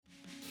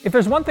If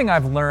there's one thing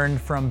I've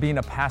learned from being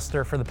a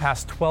pastor for the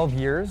past 12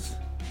 years,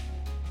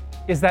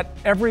 is that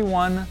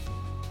everyone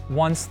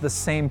wants the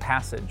same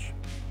passage.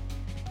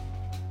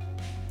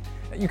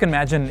 You can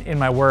imagine in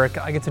my work,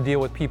 I get to deal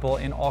with people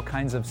in all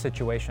kinds of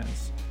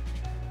situations.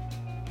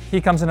 He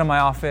comes into my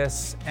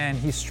office and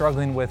he's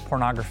struggling with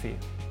pornography.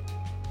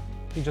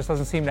 He just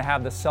doesn't seem to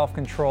have the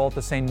self-control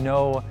to say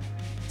no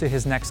to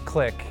his next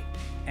click,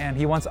 and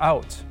he wants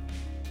out.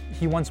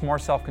 He wants more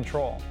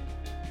self-control.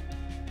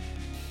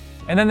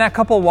 And then that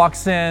couple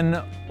walks in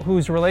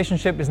whose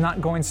relationship is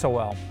not going so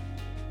well.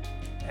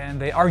 And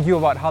they argue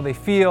about how they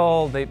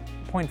feel, they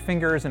point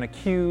fingers and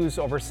accuse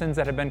over sins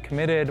that have been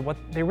committed. What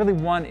they really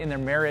want in their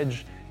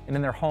marriage and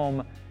in their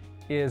home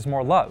is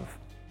more love.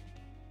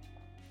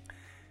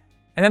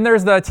 And then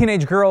there's the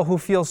teenage girl who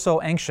feels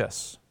so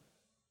anxious.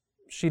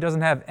 She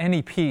doesn't have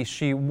any peace.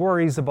 She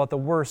worries about the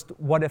worst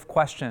what-if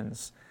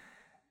questions.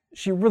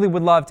 She really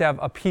would love to have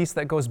a peace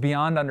that goes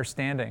beyond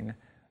understanding,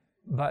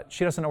 but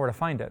she doesn't know where to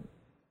find it.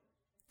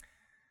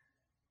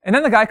 And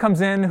then the guy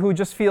comes in who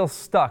just feels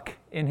stuck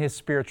in his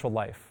spiritual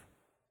life.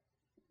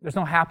 There's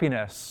no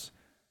happiness,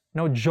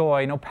 no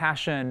joy, no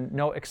passion,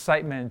 no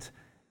excitement.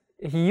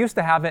 He used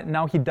to have it,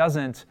 now he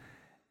doesn't,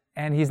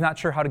 and he's not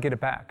sure how to get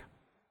it back.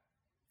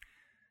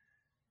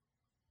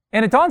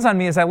 And it dawns on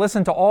me as I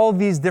listen to all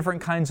these different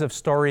kinds of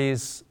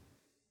stories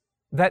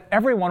that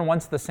everyone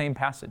wants the same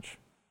passage.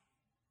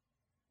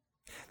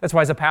 That's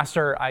why as a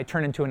pastor, I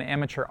turn into an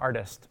amateur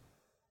artist.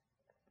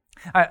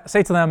 I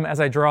say to them as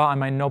I draw on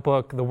my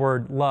notebook the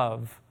word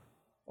love,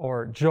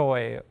 or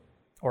joy,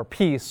 or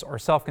peace, or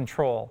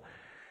self-control.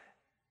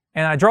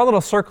 And I draw a little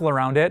circle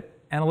around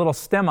it and a little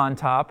stem on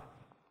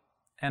top,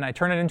 and I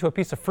turn it into a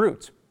piece of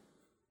fruit.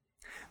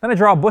 Then I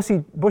draw a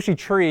bushy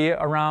tree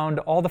around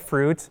all the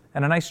fruit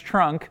and a nice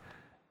trunk,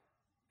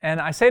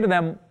 and I say to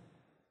them,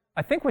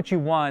 I think what you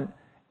want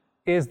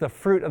is the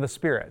fruit of the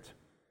Spirit.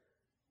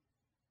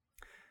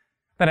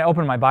 Then I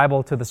open my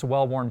Bible to this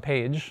well-worn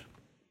page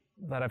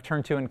that I've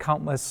turned to in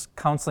countless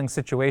counseling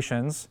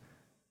situations,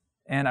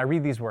 and I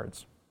read these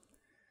words.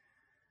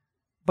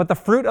 But the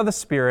fruit of the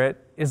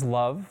Spirit is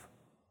love,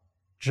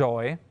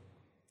 joy,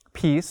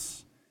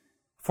 peace,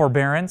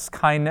 forbearance,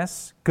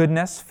 kindness,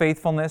 goodness,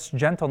 faithfulness,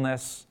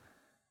 gentleness,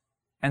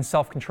 and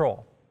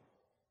self-control.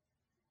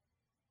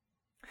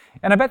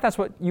 And I bet that's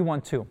what you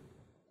want too.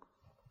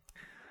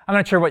 I'm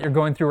not sure what you're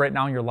going through right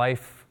now in your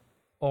life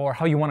or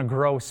how you want to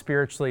grow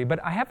spiritually,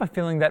 but I have a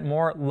feeling that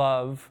more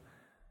love,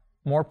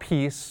 more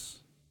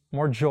peace,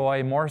 more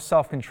joy, more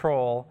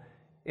self-control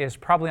is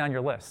probably on your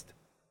list.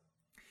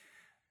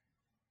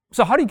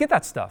 So how do you get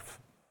that stuff?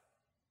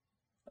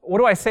 What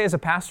do I say as a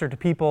pastor to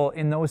people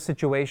in those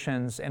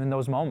situations and in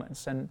those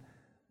moments? And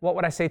what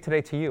would I say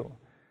today to you?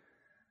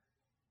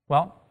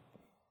 Well,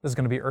 this is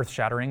going to be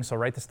earth-shattering, so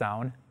write this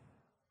down.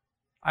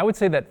 I would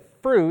say that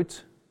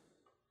fruit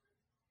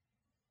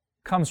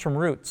comes from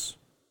roots.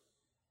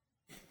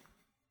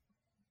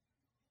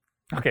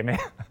 Okay, maybe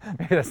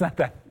that's not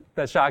that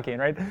shocking,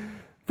 right?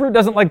 Fruit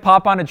doesn't like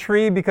pop on a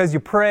tree because you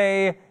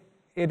pray.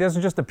 It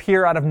doesn't just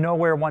appear out of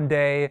nowhere one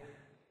day.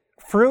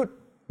 Fruit,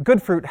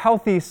 good fruit,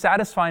 healthy,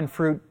 satisfying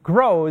fruit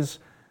grows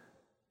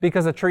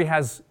because a tree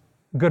has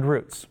good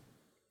roots.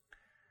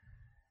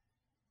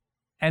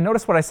 And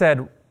notice what I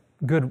said,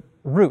 good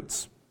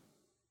roots.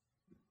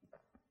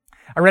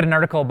 I read an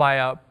article by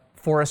a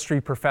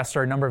forestry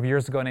professor a number of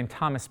years ago named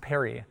Thomas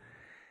Perry.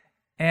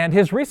 And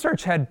his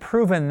research had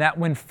proven that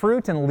when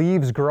fruit and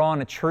leaves grow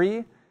on a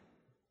tree,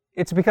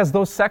 it's because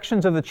those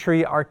sections of the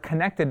tree are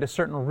connected to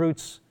certain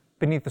roots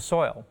beneath the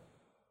soil.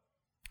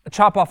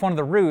 Chop off one of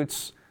the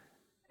roots,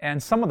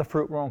 and some of the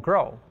fruit won't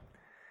grow.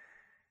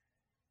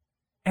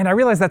 And I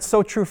realize that's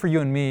so true for you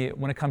and me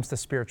when it comes to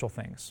spiritual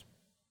things.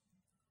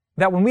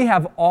 That when we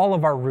have all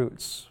of our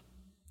roots,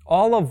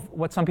 all of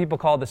what some people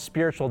call the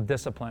spiritual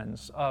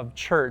disciplines of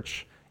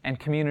church and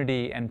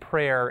community and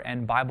prayer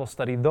and Bible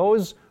study,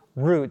 those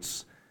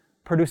roots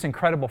produce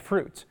incredible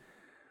fruit.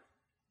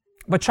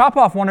 But chop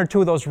off one or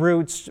two of those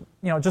roots,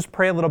 just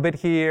pray a little bit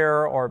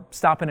here or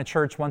stop in a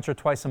church once or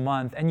twice a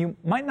month, and you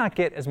might not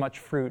get as much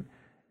fruit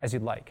as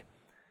you'd like.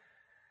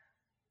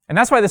 And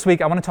that's why this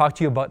week I want to talk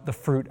to you about the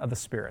fruit of the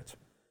Spirit.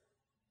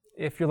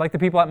 If you're like the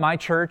people at my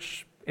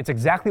church, it's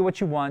exactly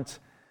what you want,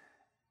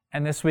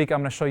 and this week I'm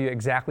going to show you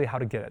exactly how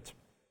to get it.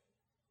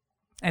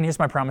 And here's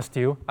my promise to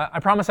you. I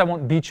promise I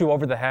won't beat you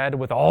over the head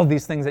with all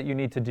these things that you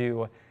need to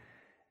do.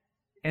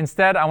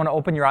 Instead, I want to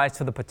open your eyes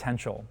to the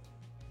potential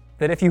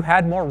that if you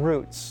had more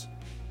roots,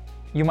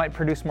 you might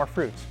produce more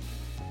fruit.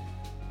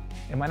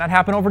 It might not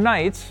happen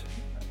overnight.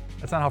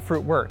 That's not how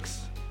fruit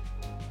works.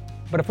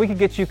 But if we could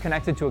get you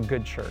connected to a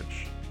good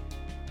church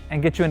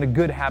and get you into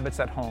good habits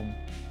at home,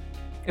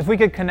 if we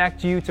could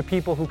connect you to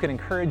people who can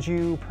encourage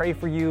you, pray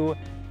for you,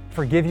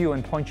 forgive you,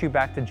 and point you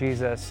back to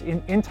Jesus,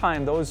 in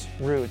time, those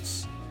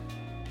roots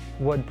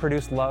would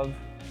produce love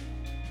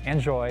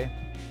and joy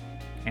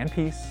and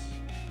peace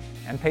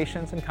and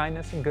patience and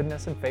kindness and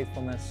goodness and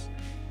faithfulness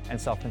and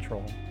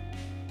self-control.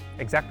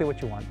 Exactly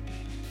what you want.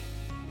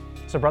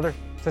 So brother,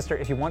 sister,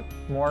 if you want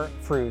more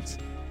fruits,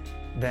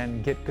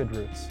 then get good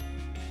roots.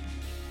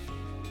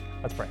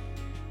 Let's pray.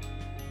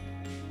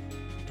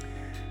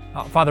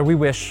 Father, we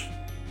wish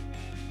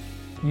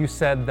you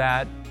said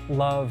that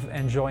love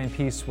and joy and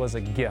peace was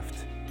a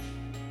gift.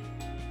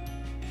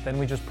 Then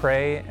we just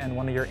pray and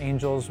one of your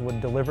angels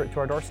would deliver it to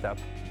our doorstep.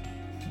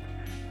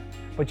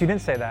 But you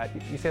didn't say that.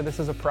 You said this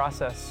is a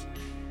process.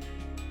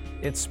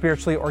 It's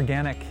spiritually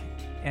organic,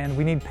 and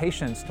we need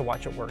patience to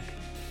watch it work.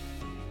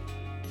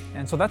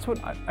 And so that's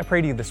what I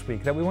pray to you this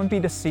week, that we wouldn't be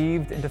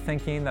deceived into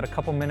thinking that a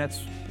couple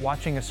minutes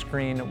watching a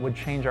screen would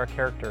change our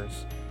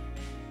characters.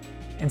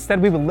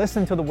 Instead, we would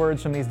listen to the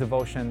words from these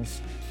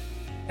devotions,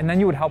 and then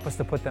you would help us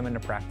to put them into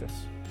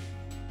practice.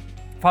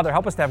 Father,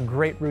 help us to have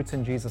great roots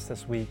in Jesus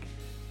this week,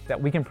 that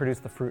we can produce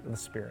the fruit of the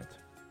Spirit.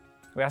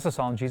 We ask this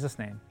all in Jesus'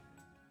 name.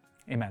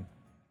 Amen.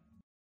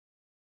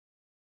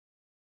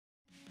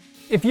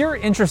 If you're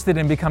interested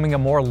in becoming a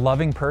more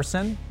loving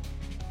person,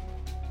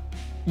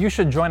 you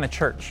should join a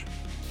church.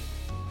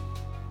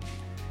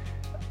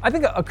 I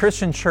think a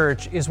Christian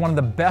church is one of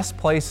the best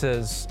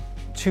places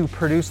to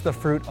produce the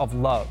fruit of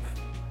love.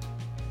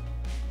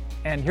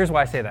 And here's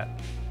why I say that.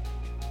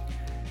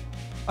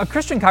 A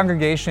Christian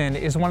congregation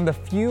is one of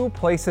the few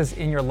places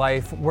in your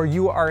life where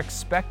you are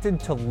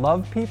expected to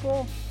love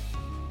people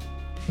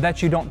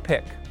that you don't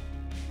pick.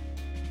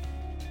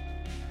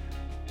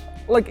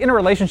 Like in a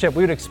relationship,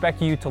 we would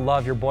expect you to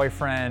love your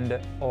boyfriend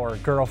or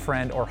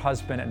girlfriend or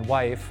husband and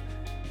wife,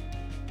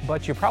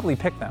 but you probably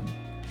pick them.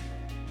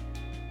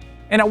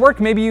 And at work,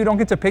 maybe you don't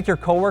get to pick your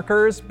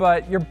coworkers,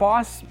 but your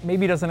boss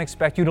maybe doesn't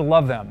expect you to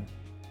love them.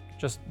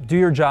 Just do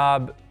your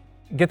job,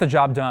 get the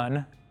job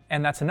done,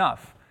 and that's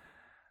enough.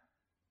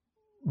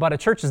 But a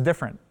church is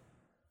different.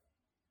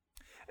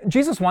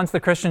 Jesus wants the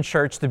Christian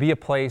church to be a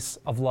place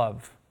of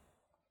love,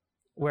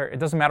 where it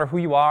doesn't matter who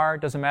you are,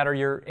 doesn't matter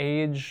your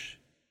age,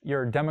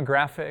 your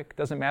demographic,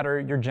 doesn't matter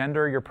your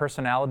gender, your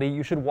personality.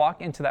 You should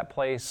walk into that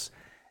place,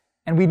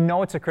 and we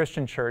know it's a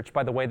Christian church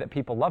by the way that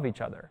people love each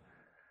other.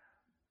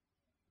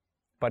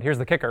 But here's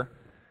the kicker.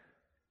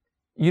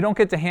 You don't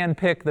get to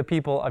handpick the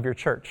people of your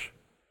church.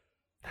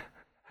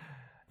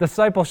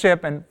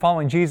 Discipleship and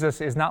following Jesus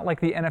is not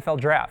like the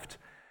NFL draft.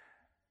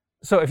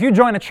 So if you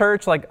join a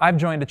church like I've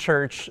joined a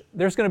church,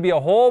 there's going to be a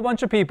whole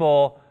bunch of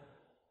people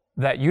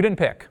that you didn't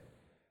pick.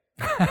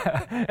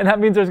 And that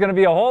means there's going to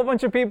be a whole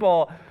bunch of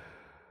people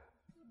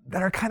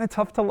that are kind of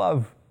tough to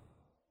love.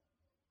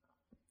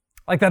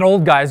 Like that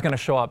old guy is going to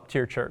show up to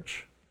your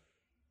church,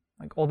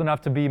 like old enough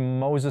to be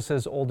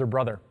Moses' older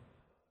brother.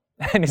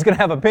 And he's going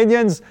to have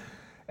opinions,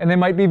 and they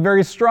might be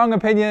very strong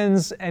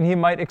opinions, and he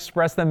might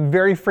express them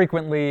very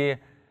frequently,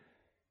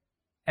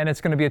 and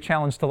it's going to be a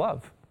challenge to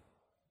love.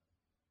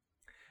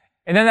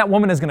 And then that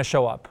woman is going to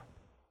show up,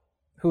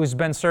 who's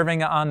been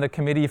serving on the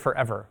committee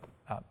forever.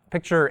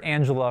 Picture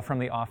Angela from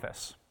The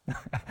Office.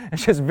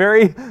 She has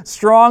very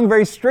strong,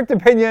 very strict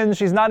opinions.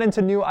 She's not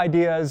into new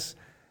ideas.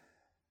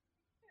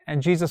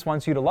 And Jesus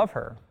wants you to love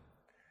her.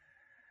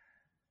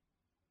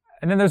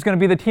 And then there's going to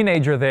be the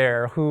teenager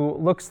there who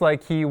looks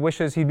like he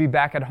wishes he'd be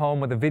back at home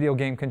with a video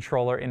game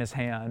controller in his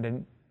hand.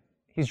 And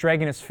he's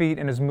dragging his feet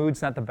and his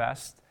mood's not the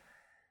best.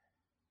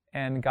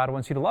 And God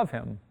wants you to love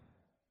him.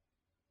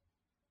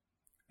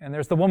 And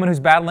there's the woman who's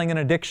battling an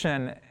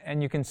addiction,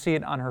 and you can see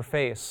it on her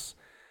face.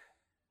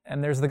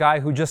 And there's the guy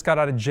who just got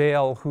out of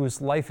jail,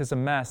 whose life is a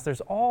mess.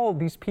 There's all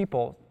these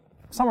people.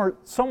 Some are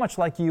so much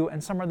like you,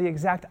 and some are the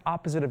exact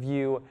opposite of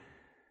you.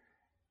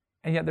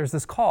 And yet there's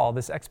this call,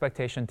 this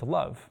expectation to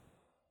love.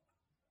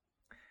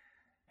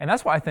 And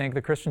that's why I think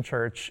the Christian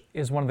church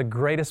is one of the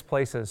greatest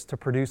places to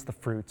produce the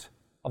fruit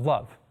of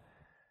love.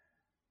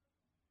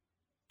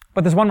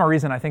 But there's one more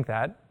reason I think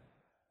that.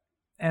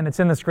 And it's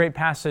in this great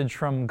passage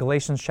from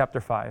Galatians chapter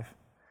 5.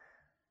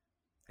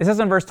 It says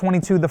in verse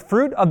 22, the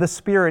fruit of the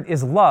Spirit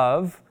is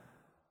love.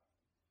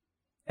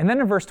 And then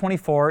in verse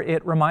 24,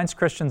 it reminds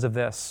Christians of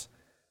this,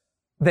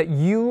 that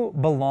you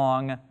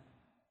belong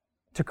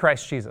to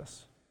Christ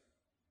Jesus.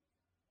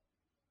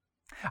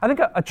 I think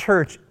a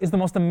church is the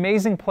most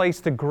amazing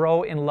place to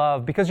grow in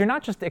love because you're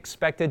not just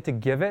expected to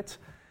give it,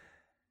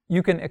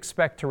 you can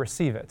expect to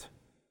receive it.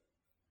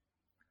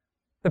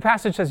 The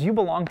passage says you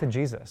belong to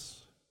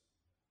Jesus.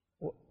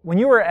 When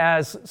you were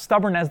as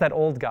stubborn as that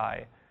old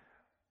guy,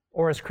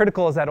 or as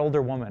critical as that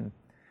older woman,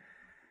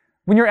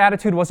 when your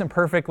attitude wasn't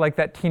perfect like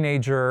that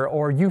teenager,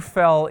 or you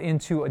fell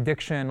into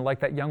addiction like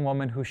that young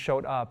woman who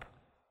showed up,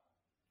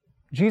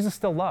 Jesus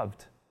still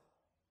loved.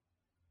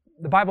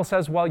 The Bible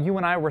says, while you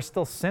and I were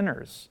still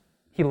sinners,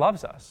 He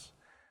loves us.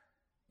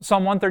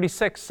 Psalm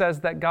 136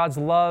 says that God's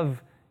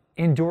love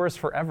endures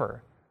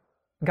forever.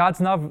 God's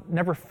love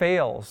never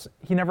fails.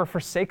 He never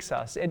forsakes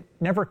us. It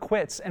never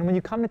quits. And when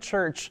you come to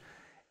church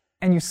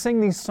and you sing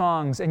these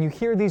songs and you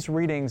hear these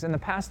readings and the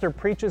pastor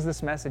preaches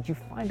this message, you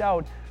find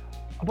out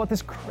about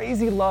this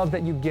crazy love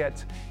that you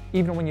get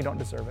even when you don't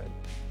deserve it.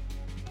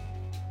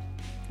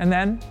 And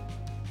then,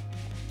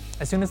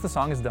 as soon as the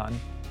song is done,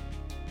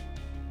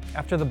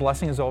 after the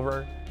blessing is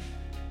over,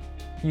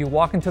 you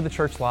walk into the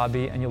church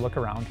lobby and you look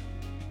around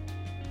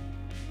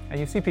and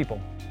you see people.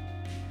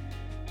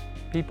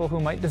 People who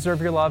might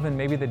deserve your love and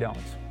maybe they don't.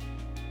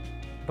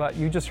 but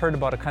you just heard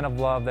about a kind of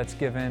love that's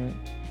given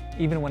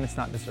even when it's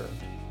not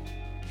deserved.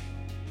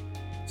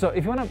 So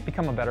if you want to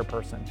become a better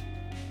person,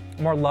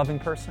 a more loving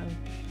person,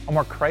 a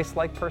more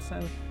Christ-like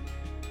person,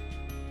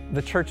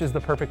 the church is the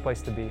perfect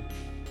place to be.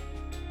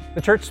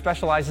 The church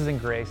specializes in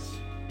grace,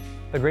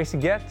 the grace you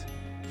get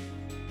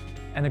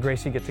and the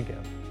grace you get to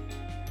give.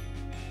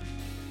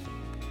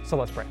 So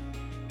let's pray.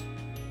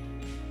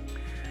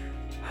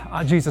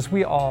 Jesus,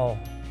 we all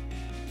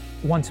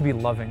want to be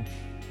loving.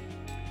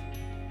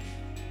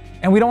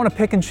 And we don't want to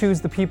pick and choose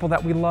the people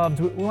that we loved.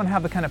 We want to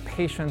have the kind of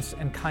patience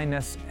and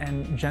kindness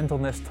and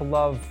gentleness to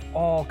love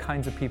all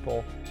kinds of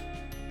people.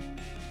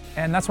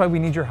 And that's why we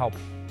need your help.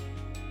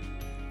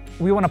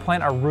 We want to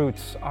plant our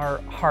roots, our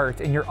heart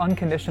in your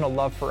unconditional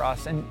love for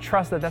us and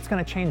trust that that's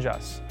going to change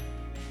us.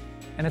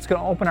 And it's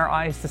going to open our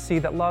eyes to see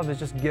that love is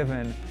just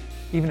given,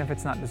 even if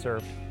it's not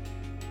deserved.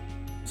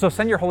 So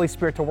send your Holy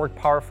Spirit to work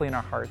powerfully in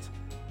our hearts.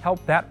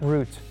 Help that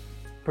root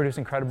produce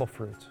incredible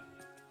fruit.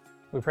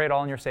 We pray it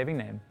all in your saving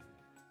name.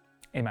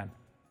 Amen.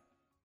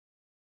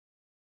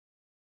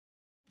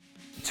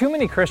 Too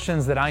many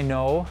Christians that I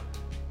know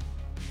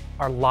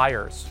are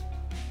liars.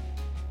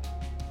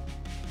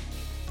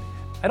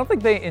 I don't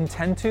think they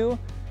intend to,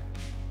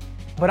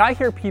 but I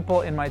hear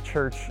people in my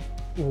church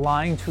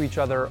lying to each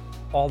other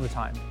all the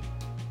time.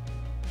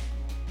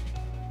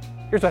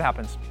 Here's what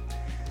happens.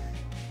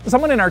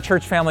 Someone in our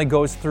church family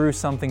goes through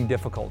something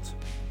difficult.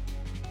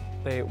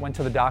 They went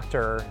to the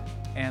doctor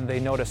and they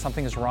notice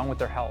something is wrong with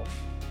their health.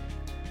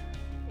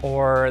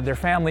 Or their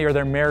family or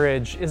their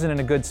marriage isn't in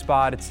a good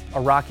spot, it's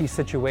a rocky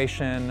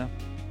situation,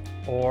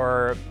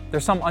 or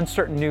there's some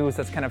uncertain news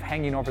that's kind of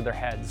hanging over their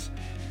heads.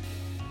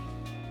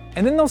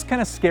 And in those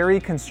kind of scary,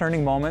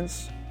 concerning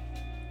moments,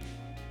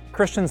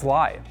 Christians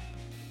lie.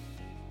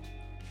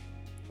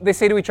 They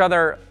say to each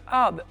other,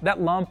 "Oh, that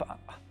lump,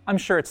 I'm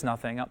sure it's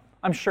nothing.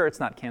 I'm sure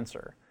it's not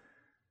cancer."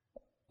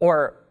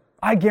 Or,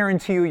 "I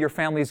guarantee you your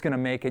family's going to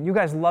make it. You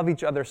guys love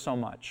each other so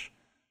much."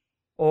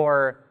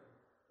 Or,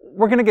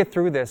 "We're going to get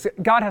through this.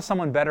 God has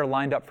someone better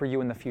lined up for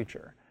you in the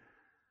future."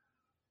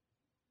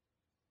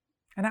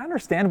 And I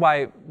understand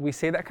why we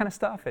say that kind of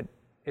stuff.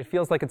 It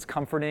feels like it's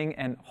comforting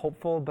and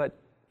hopeful, but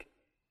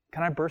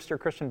can I burst your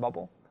Christian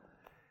bubble?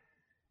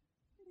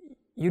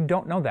 You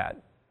don't know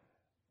that.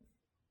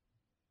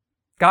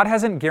 God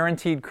hasn't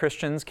guaranteed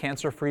Christians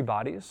cancer-free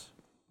bodies.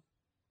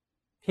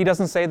 He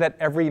doesn't say that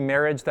every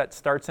marriage that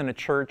starts in a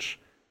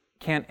church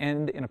can't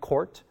end in a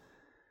court.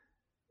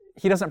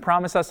 He doesn't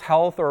promise us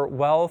health or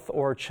wealth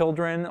or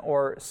children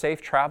or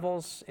safe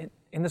travels.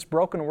 In this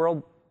broken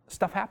world,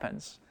 stuff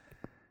happens.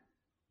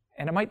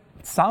 And it might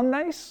sound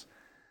nice,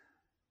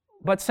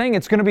 but saying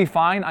it's going to be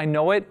fine, I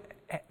know it,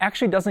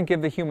 actually doesn't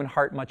give the human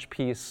heart much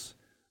peace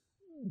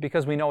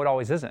because we know it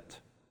always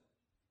isn't.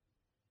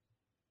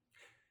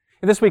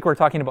 This week we're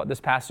talking about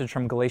this passage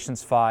from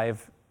Galatians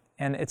 5,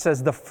 and it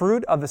says, "The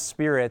fruit of the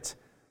Spirit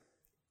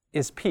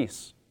is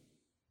peace."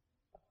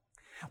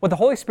 What the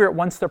Holy Spirit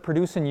wants to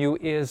produce in you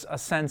is a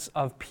sense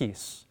of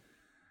peace.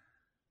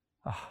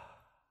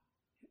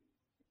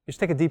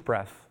 Just take a deep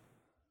breath,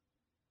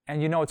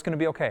 and you know it's going to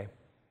be okay.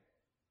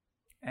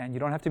 And you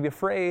don't have to be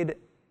afraid,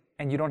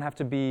 and you don't have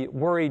to be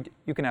worried.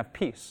 You can have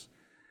peace.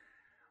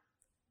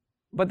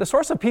 But the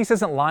source of peace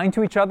isn't lying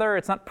to each other.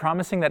 It's not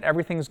promising that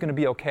everything's going to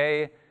be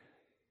okay.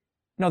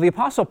 No, the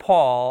Apostle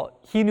Paul,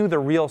 he knew the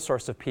real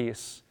source of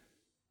peace,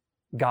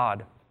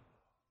 God.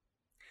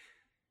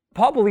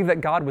 Paul believed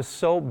that God was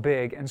so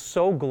big and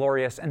so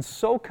glorious and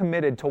so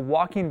committed to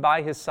walking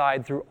by his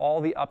side through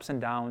all the ups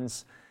and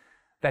downs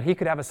that he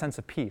could have a sense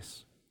of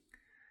peace.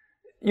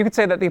 You could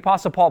say that the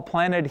Apostle Paul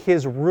planted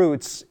his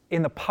roots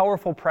in the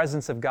powerful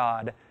presence of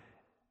God,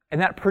 and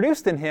that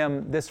produced in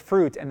him this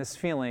fruit and this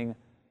feeling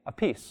of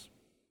peace.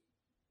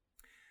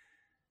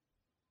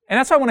 And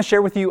that's why I want to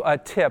share with you a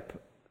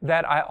tip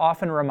that I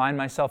often remind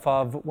myself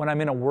of when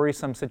I'm in a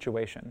worrisome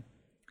situation.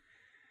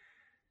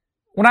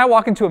 When I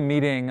walk into a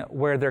meeting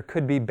where there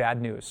could be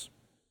bad news,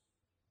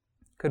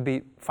 could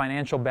be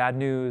financial bad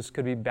news,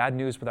 could be bad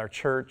news with our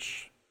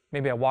church,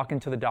 maybe I walk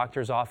into the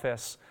doctor's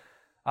office.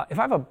 If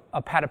I have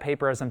a pad of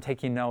paper as I'm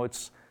taking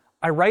notes,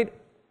 I write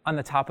on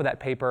the top of that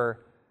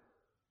paper,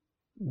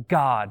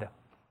 God.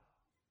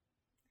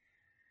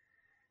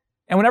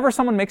 And whenever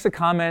someone makes a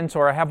comment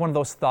or I have one of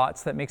those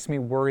thoughts that makes me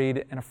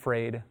worried and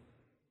afraid,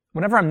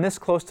 whenever I'm this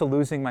close to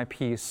losing my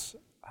peace,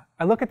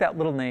 I look at that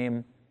little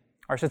name,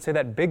 or I should say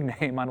that big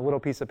name on a little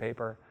piece of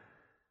paper,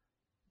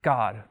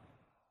 God.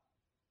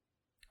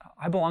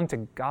 I belong to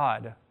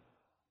God.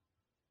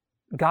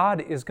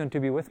 God is going to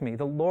be with me.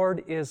 The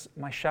Lord is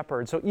my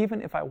shepherd. So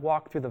even if I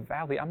walk through the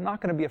valley, I'm not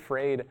going to be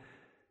afraid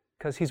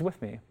because He's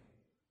with me.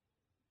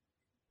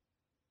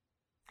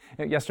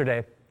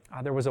 Yesterday,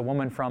 there was a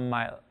woman from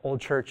my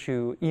old church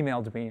who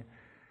emailed me.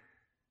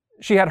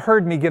 She had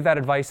heard me give that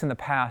advice in the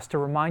past to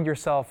remind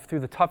yourself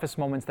through the toughest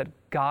moments that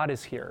God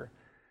is here.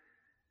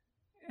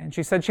 And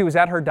she said she was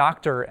at her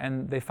doctor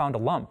and they found a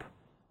lump.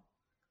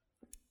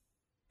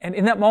 And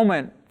in that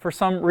moment, for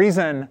some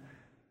reason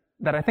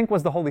that I think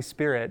was the Holy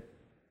Spirit,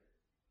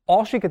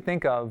 all she could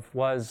think of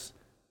was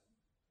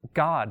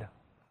God.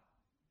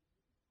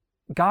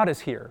 God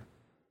is here,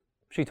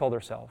 she told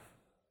herself.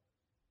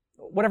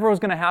 Whatever was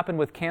going to happen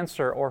with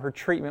cancer or her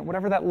treatment,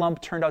 whatever that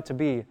lump turned out to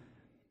be,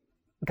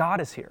 God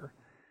is here.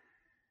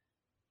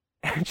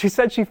 And she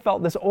said she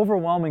felt this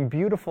overwhelming,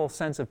 beautiful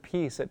sense of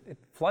peace. It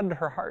flooded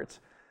her heart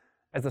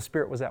as the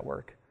Spirit was at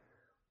work.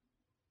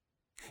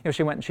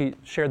 She went and she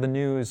shared the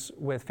news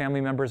with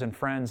family members and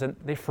friends, and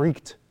they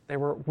freaked. They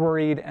were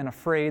worried and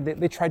afraid.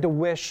 They tried to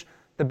wish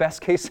the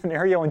best case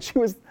scenario, and she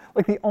was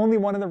like the only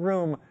one in the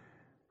room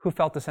who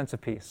felt a sense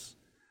of peace.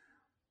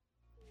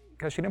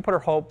 Because she didn't put her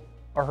hope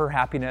or her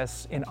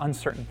happiness in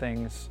uncertain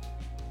things.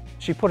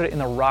 She put it in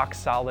the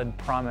rock-solid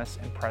promise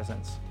and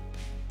presence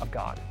of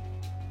God.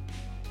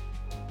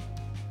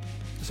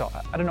 So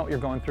I don't know what you're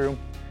going through.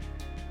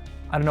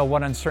 I don't know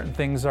what uncertain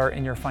things are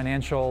in your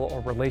financial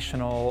or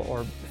relational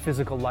or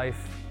physical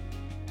life,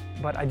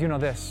 but I do know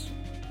this.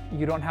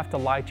 You don't have to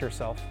lie to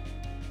yourself.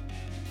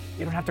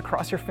 You don't have to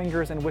cross your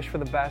fingers and wish for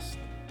the best.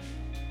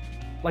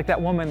 Like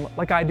that woman,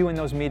 like I do in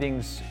those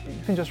meetings,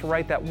 you can just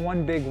write that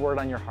one big word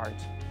on your heart.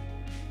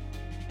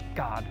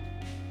 God.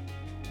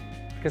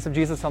 Because of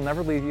Jesus, He'll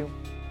never leave you.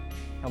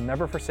 He'll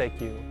never forsake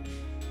you.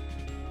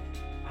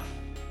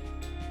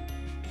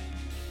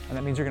 And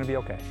that means you're going to be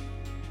okay.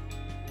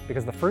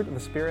 Because the fruit of the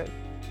Spirit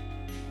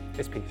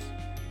is peace.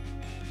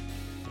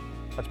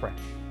 Let's pray.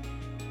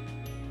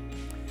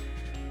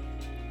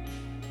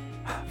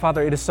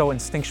 Father, it is so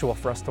instinctual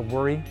for us to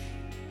worry,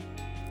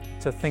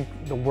 to think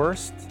the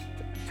worst,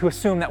 to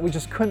assume that we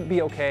just couldn't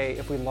be okay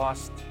if we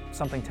lost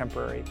something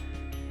temporary.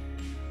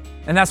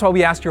 And that's why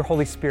we ask your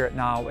Holy Spirit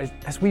now,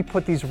 as we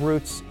put these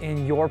roots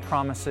in your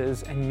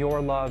promises and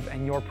your love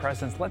and your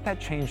presence, let that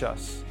change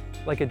us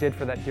like it did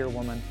for that dear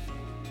woman.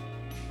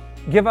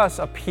 Give us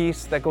a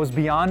peace that goes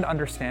beyond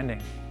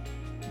understanding,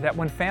 that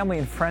when family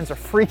and friends are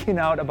freaking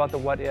out about the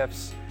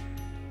what-ifs,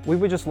 we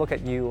would just look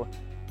at you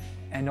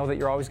and know that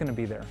you're always going to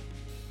be there.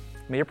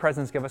 May your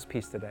presence give us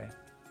peace today.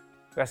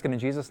 We ask it in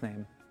Jesus'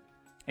 name.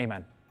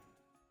 Amen.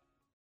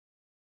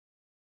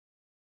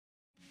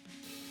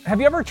 Have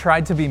you ever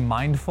tried to be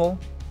mindful?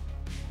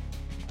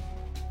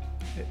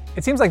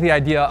 It seems like the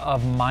idea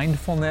of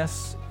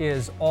mindfulness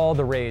is all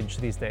the rage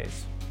these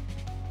days.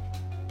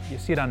 You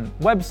see it on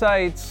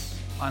websites,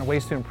 on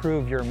ways to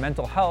improve your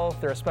mental health.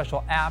 There are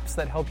special apps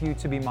that help you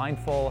to be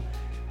mindful.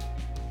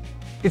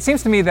 It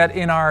seems to me that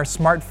in our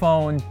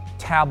smartphone,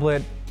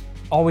 tablet,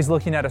 always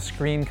looking at a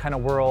screen kind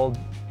of world,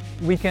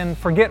 we can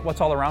forget what's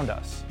all around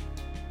us.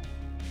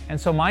 And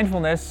so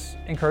mindfulness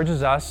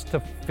encourages us to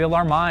fill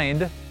our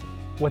mind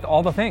with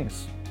all the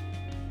things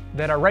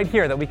that are right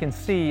here that we can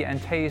see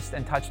and taste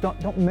and touch.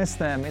 Don't miss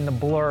them in the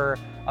blur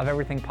of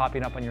everything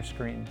popping up on your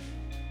screen.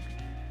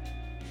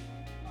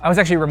 I was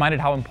actually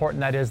reminded how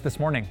important that is this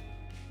morning.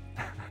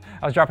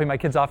 I was dropping my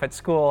kids off at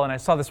school and I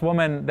saw this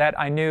woman that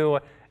I knew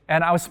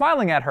and I was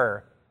smiling at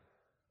her,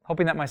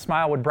 hoping that my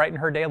smile would brighten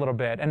her day a little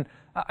bit. And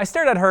I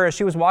stared at her as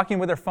she was walking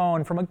with her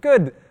phone from a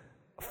good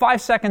 5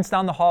 seconds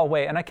down the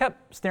hallway, and I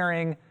kept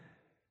staring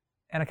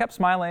and I kept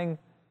smiling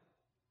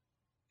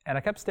and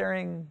I kept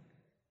staring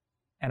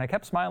and I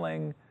kept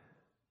smiling,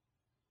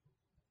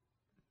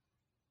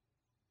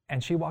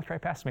 and she walked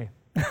right past me.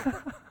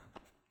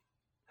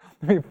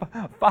 I mean,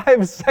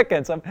 5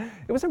 seconds.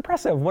 It was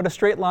impressive what a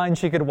straight line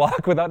she could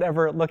walk without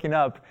ever looking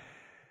up.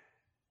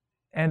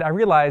 And I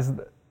realized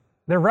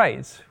they're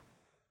right.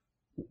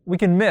 We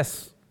can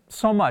miss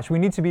so much. We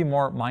need to be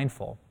more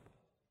mindful.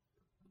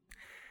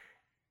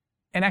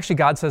 And actually,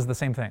 God says the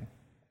same thing.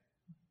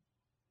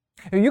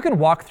 You can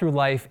walk through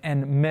life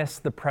and miss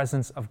the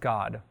presence of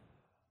God.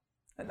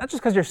 Not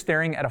just because you're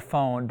staring at a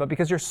phone, but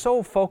because you're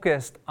so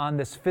focused on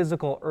this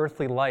physical,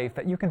 earthly life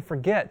that you can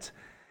forget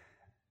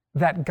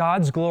that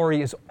God's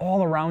glory is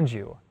all around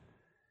you.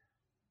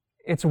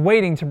 It's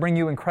waiting to bring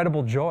you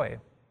incredible joy.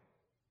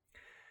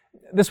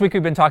 This week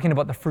we've been talking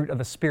about the fruit of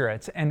the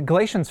Spirit, and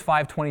Galatians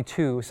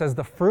 5:22 says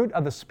the fruit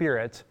of the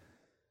Spirit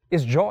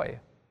is joy.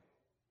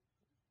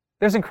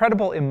 There's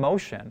incredible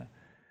emotion.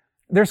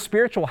 There's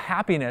spiritual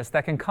happiness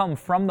that can come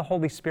from the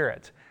Holy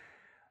Spirit.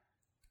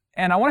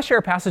 And I want to share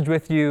a passage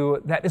with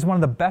you that is one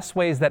of the best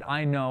ways that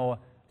I know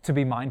to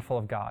be mindful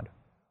of God.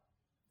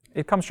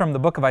 It comes from the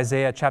book of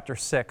Isaiah, chapter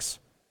 6,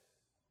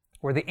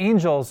 where the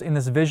angels in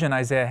this vision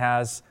Isaiah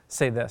has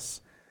say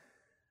this: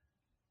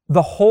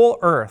 the whole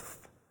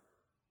earth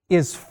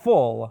is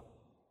full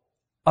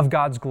of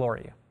God's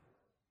glory.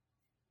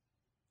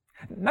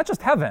 Not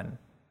just heaven,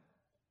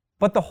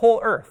 but the whole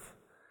earth.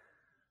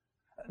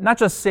 Not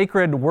just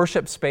sacred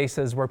worship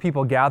spaces where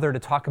people gather to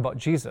talk about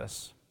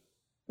Jesus.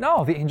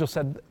 No, the angel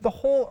said, the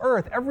whole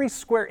earth, every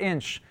square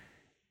inch,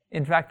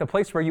 in fact, the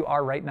place where you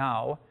are right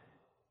now,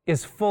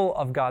 is full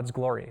of God's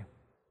glory.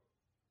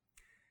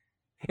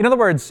 In other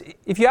words,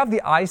 if you have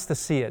the eyes to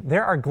see it,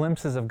 there are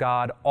glimpses of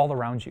God all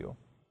around you.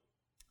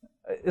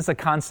 It's a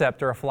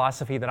concept or a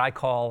philosophy that I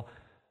call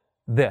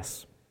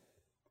this.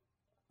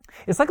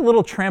 It's like a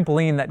little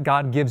trampoline that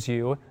God gives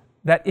you,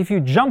 that if you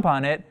jump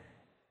on it,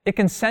 it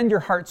can send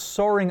your heart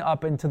soaring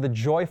up into the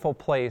joyful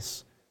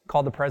place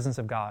called the presence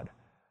of God.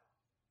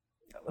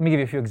 Let me give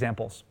you a few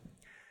examples.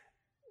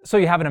 So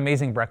you have an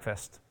amazing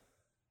breakfast.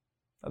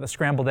 The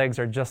scrambled eggs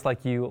are just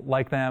like you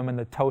like them, and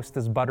the toast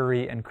is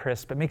buttery and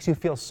crisp. It makes you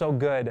feel so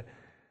good.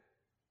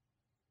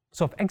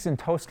 So if eggs and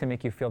toast can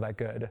make you feel that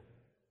good,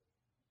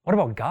 what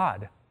about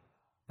God?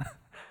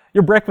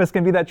 Your breakfast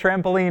can be that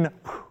trampoline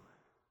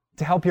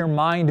to help your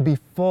mind be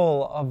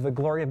full of the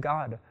glory of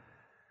God.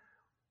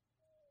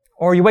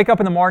 Or you wake up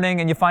in the morning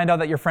and you find out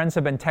that your friends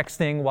have been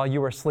texting while you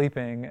were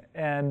sleeping,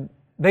 and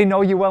they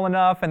know you well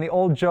enough, and the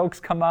old jokes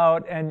come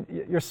out, and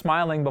you're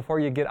smiling before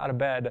you get out of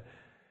bed.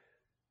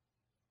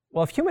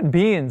 Well, if human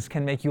beings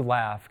can make you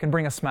laugh, can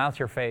bring a smile to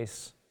your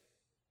face,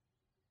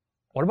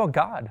 what about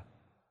God?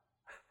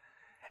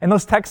 And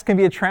those texts can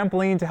be a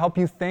trampoline to help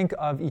you think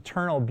of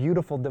eternal,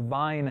 beautiful,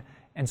 divine,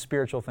 and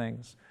spiritual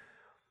things.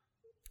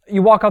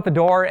 You walk out the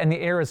door and the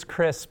air is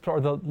crisp,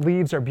 or the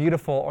leaves are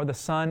beautiful, or the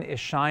sun is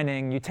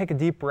shining. You take a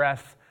deep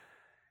breath,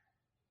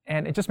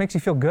 and it just makes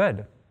you feel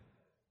good.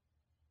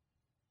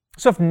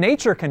 So if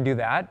nature can do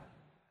that,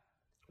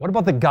 what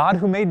about the God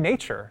who made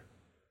nature?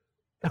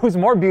 Who's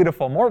more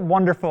beautiful, more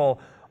wonderful,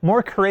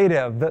 more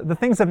creative. The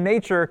things of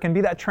nature can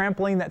be that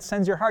trampoline that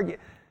sends your heart.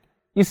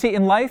 You see,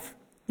 in life,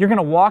 you're going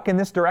to walk in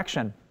this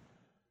direction.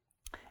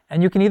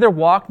 And you can either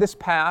walk this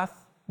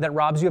path that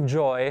robs you of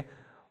joy,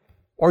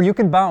 or you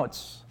can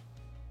bounce.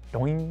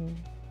 Doing,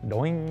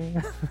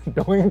 doing,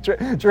 doing,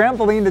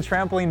 trampoline to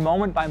trampoline,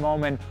 moment by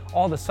moment.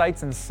 All the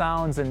sights and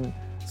sounds and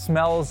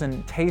smells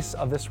and tastes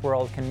of this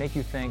world can make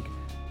you think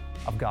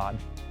of God.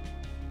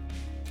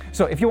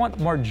 So if you want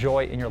more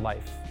joy in your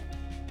life,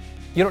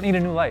 you don't need a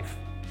new life.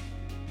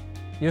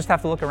 You just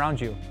have to look around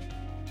you.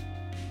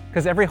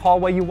 Because every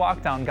hallway you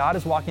walk down, God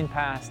is walking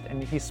past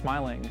and He's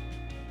smiling.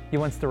 He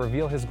wants to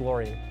reveal His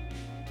glory.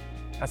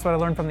 That's what I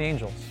learned from the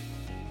angels.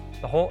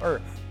 The whole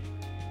earth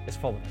is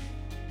full of it.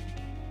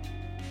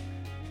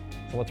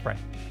 So let's pray.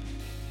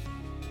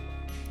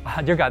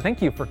 Dear God,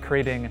 thank you for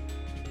creating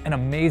an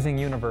amazing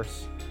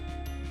universe.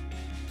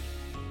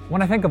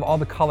 When I think of all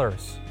the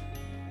colors,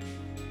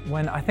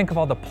 when I think of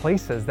all the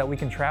places that we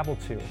can travel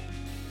to,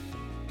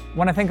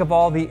 when I think of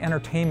all the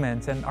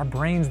entertainment and our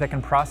brains that can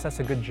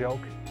process a good joke,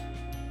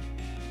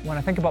 when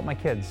I think about my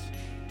kids,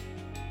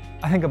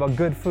 I think about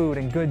good food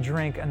and good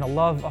drink and the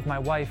love of my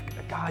wife.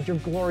 God, your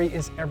glory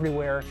is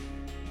everywhere.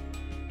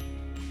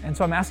 And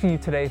so I'm asking you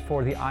today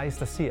for the eyes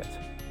to see it.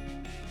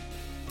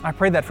 I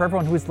pray that for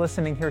everyone who is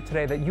listening here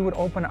today, that you would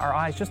open our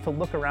eyes just to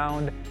look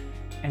around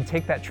and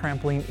take that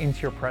trampoline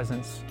into your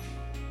presence.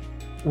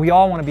 We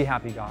all want to be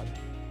happy, God.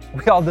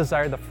 We all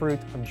desire the fruit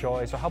of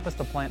joy. So help us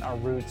to plant our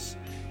roots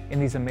in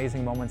these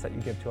amazing moments that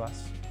you give to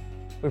us.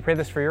 We pray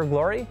this for your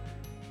glory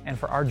and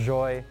for our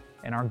joy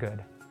and our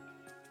good.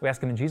 We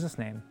ask it in Jesus'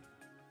 name.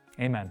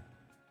 Amen.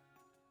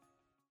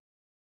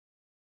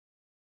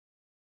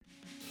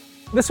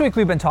 This week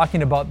we've been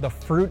talking about the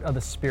fruit of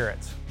the Spirit,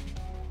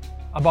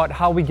 about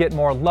how we get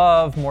more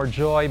love, more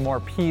joy, more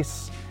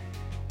peace.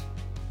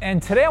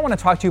 And today I want to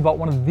talk to you about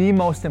one of the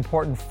most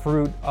important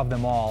fruit of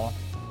them all,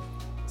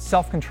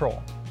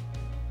 self-control.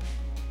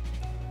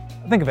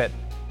 Think of it.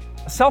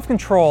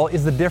 Self-control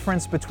is the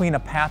difference between a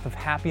path of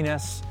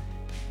happiness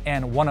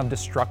and one of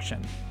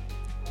destruction.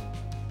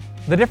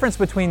 The difference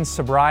between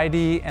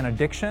sobriety and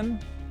addiction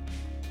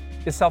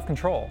is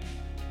self-control.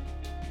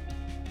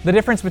 The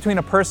difference between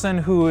a person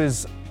who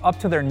is up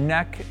to their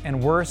neck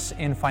and worse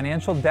in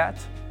financial debt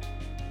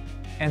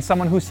and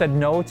someone who said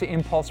no to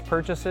impulse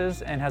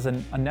purchases and has a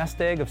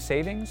nest egg of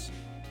savings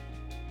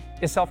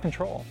is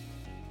self-control.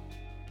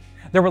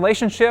 The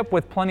relationship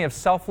with plenty of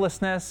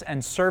selflessness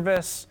and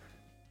service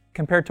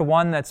compared to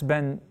one that's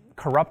been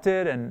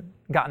corrupted and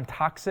gotten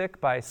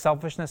toxic by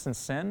selfishness and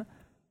sin,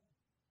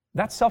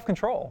 that's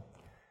self-control.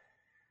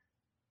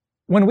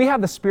 When we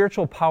have the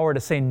spiritual power to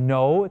say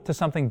no to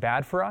something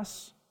bad for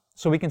us,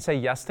 so we can say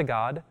yes to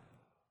God,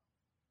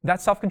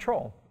 that's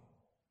self-control.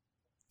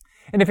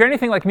 And if you're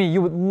anything like me,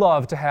 you would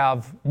love to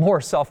have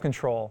more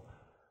self-control.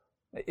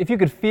 If you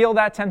could feel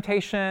that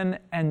temptation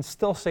and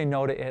still say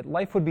no to it,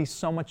 life would be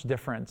so much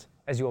different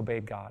as you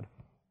obeyed God.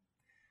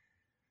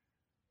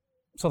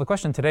 So the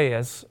question today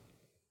is,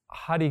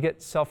 how do you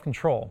get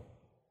self-control?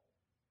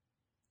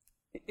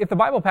 If the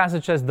Bible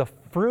passage says the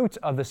fruit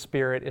of the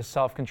Spirit is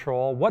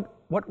self-control,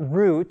 what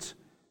root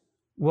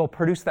will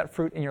produce that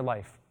fruit in your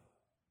life?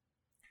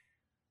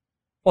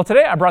 Well,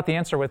 today I brought the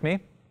answer with me.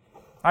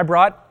 I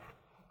brought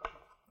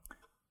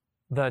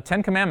the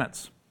 10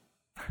 Commandments.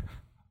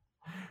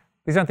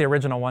 These aren't the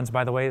original ones,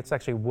 by the way. It's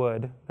actually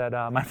wood that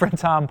my friend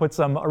Tom put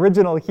some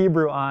original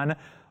Hebrew on.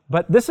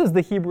 But this is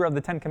the Hebrew of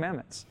the 10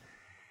 Commandments.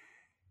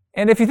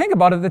 And if you think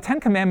about it, the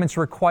 10 Commandments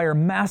require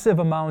massive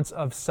amounts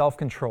of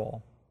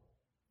self-control.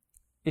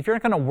 If you're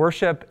not going to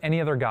worship any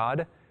other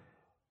God,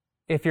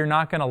 if you're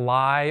not going to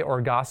lie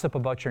or gossip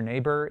about your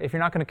neighbor, if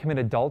you're not going to commit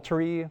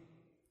adultery,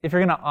 if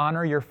you're going to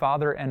honor your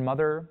father and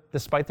mother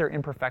despite their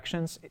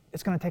imperfections,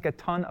 it's going to take a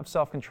ton of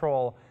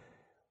self-control.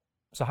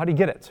 So how do you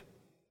get it?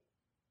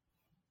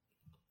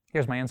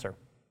 Here's my answer.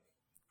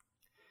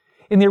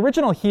 In the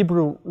original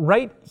Hebrew,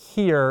 right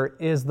here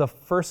is the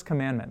first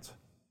commandment.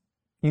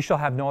 You shall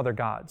have no other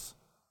gods.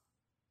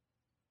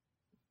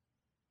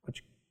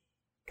 Which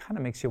kind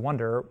of makes you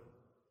wonder,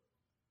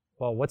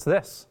 well, what's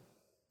this?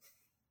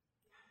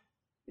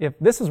 If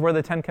this is where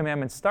the Ten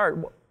Commandments start,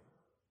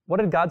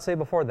 what did God say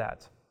before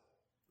that?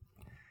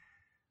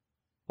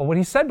 Well, what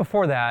he said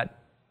before that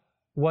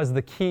was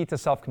the key to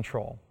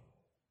self-control.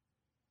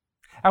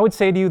 I would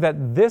say to you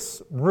that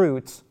this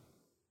root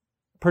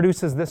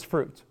produces this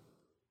fruit.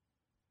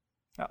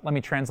 Let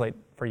me translate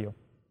for you.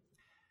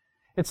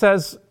 It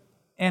says,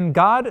 "And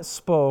God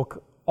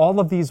spoke all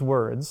of these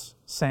words,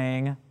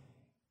 saying,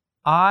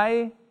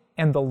 I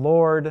am the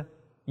Lord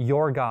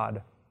your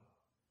God,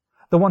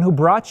 the one who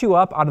brought you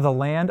up out of the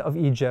land of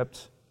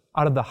Egypt,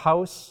 out of the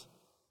house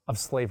of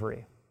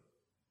slavery."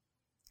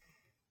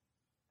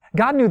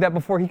 God knew that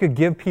before he could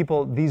give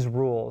people these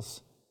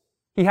rules,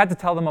 he had to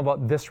tell them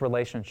about this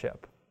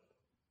relationship.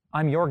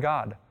 I'm your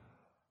God.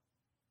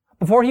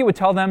 Before he would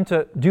tell them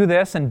to do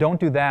this and don't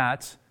do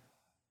that,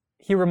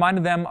 he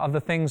reminded them of the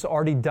things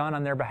already done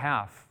on their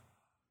behalf.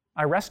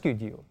 I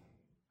rescued you.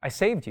 I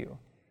saved you.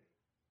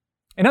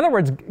 In other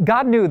words,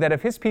 God knew that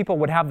if his people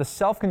would have the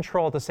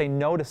self-control to say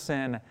no to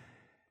sin,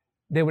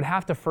 they would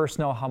have to first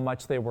know how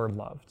much they were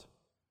loved.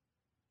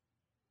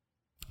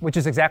 Which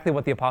is exactly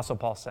what the Apostle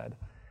Paul said.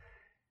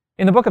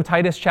 In the book of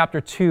Titus, chapter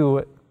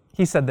 2,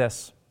 he said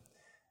this,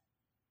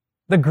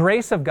 "The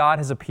grace of God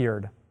has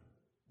appeared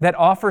that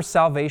offers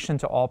salvation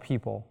to all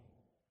people.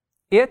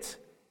 It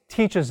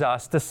teaches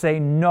us to say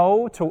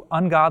no to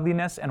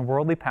ungodliness and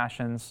worldly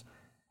passions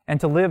and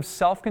to live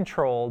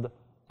self-controlled,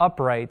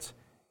 upright,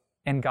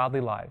 and godly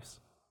lives."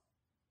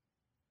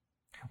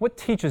 What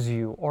teaches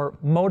you or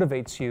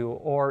motivates you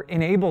or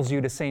enables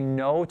you to say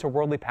no to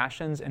worldly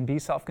passions and be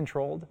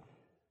self-controlled?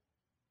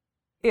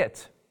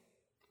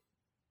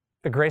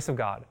 The grace of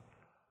God.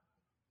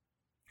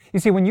 You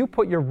see, when you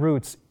put your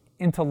roots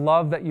into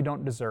love that you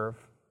don't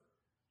deserve,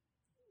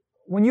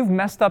 when you've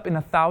messed up in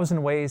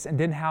 1,000 ways and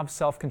didn't have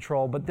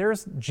self-control, but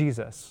there's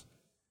Jesus,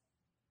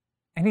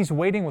 and he's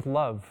waiting with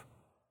love.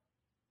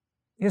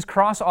 His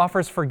cross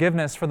offers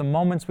forgiveness for the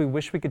moments we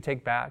wish we could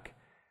take back.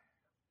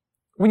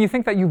 When you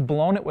think that you've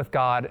blown it with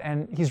God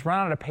and he's run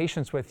out of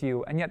patience with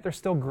you, and yet there's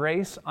still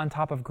grace on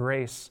top of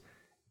grace,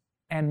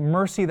 and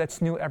mercy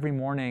that's new every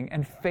morning,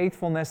 and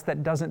faithfulness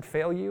that doesn't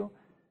fail you,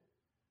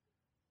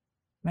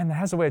 man, that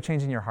has a way of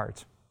changing your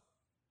heart.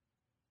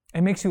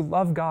 It makes you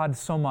love God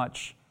so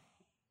much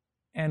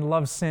and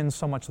love sin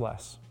so much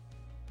less.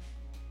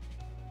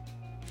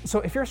 So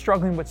if you're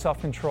struggling with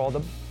self-control,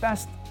 the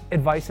best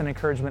advice and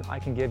encouragement I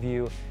can give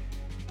you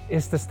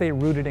is to stay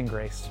rooted in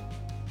grace.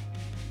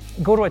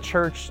 Go to a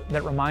church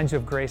that reminds you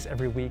of grace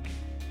every week.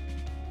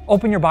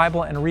 Open your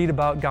Bible and read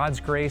about God's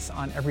grace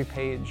on every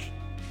page.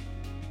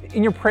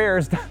 In your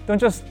prayers, don't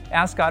just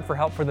ask God for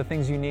help for the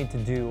things you need to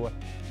do,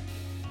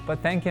 but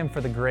thank him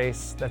for the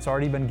grace that's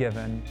already been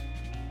given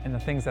and the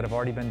things that have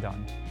already been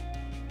done.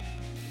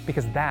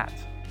 Because that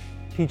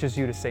teaches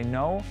you to say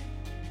no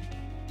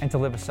and to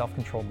live a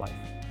self-controlled life.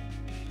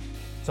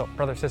 So,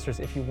 brothers, sisters,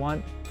 if you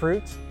want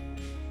fruit,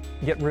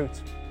 get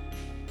root.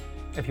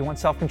 If you want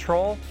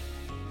self-control,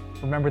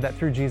 remember that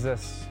through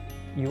Jesus,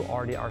 you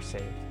already are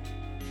saved.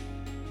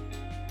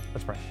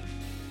 Let's pray.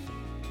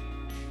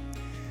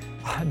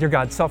 Dear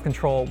God,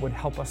 self-control would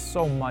help us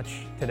so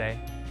much today,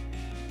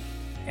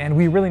 and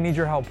we really need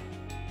your help.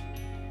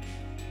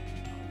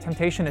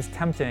 Temptation is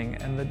tempting,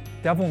 and the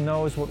devil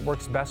knows what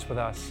works best with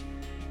us.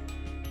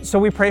 So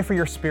we pray for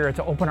your Spirit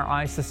to open our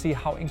eyes to see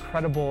how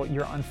incredible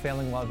your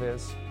unfailing love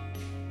is.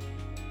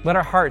 Let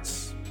our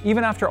hearts,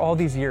 even after all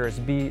these years,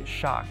 be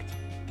shocked,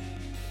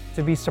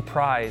 to be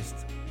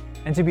surprised,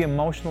 and to be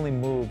emotionally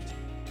moved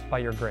by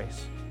your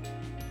grace.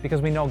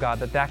 Because we know, God,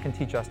 that can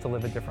teach us to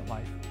live a different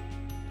life.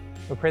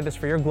 We pray this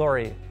for your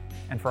glory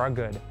and for our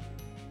good,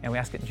 and we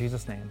ask it in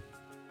Jesus' name.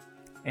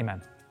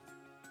 Amen.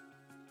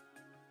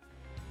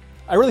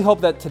 I really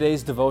hope that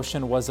today's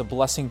devotion was a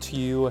blessing to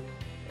you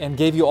and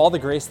gave you all the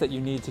grace that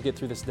you need to get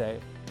through this day.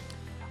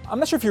 I'm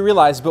not sure if you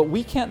realize, but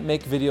we can't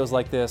make videos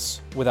like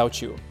this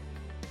without you.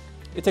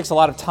 It takes a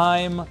lot of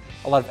time,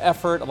 a lot of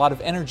effort, a lot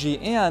of energy,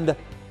 and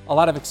a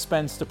lot of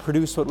expense to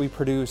produce what we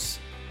produce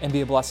and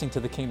be a blessing to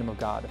the kingdom of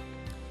God.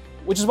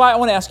 Which is why I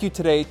want to ask you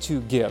today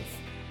to give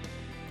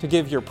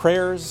your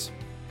prayers,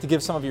 to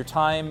give some of your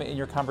time in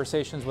your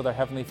conversations with our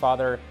Heavenly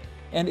Father,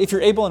 and if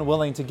you're able and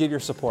willing, to give your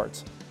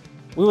support.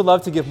 We would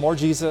love to give more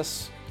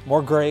Jesus,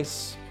 more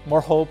grace,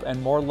 more hope,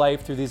 and more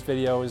life through these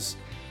videos.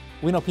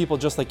 We know people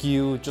just like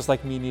you, just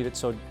like me, need it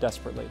so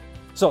desperately.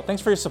 So thanks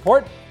for your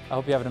support. I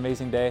hope you have an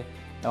amazing day,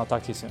 and I'll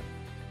talk to you soon.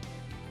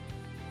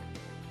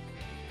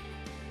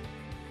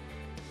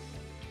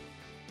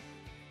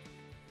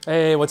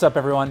 Hey, what's up,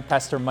 everyone?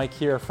 Pastor Mike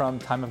here from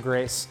Time of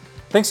Grace.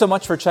 Thanks so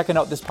much for checking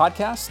out this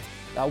podcast.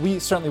 We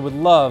certainly would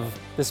love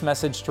this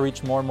message to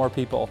reach more and more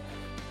people.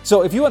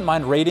 So if you wouldn't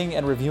mind rating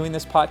and reviewing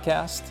this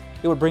podcast,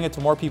 it would bring it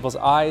to more people's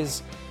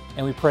eyes,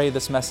 and we pray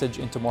this message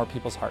into more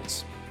people's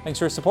hearts. Thanks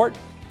for your support,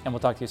 and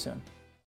we'll talk to you soon.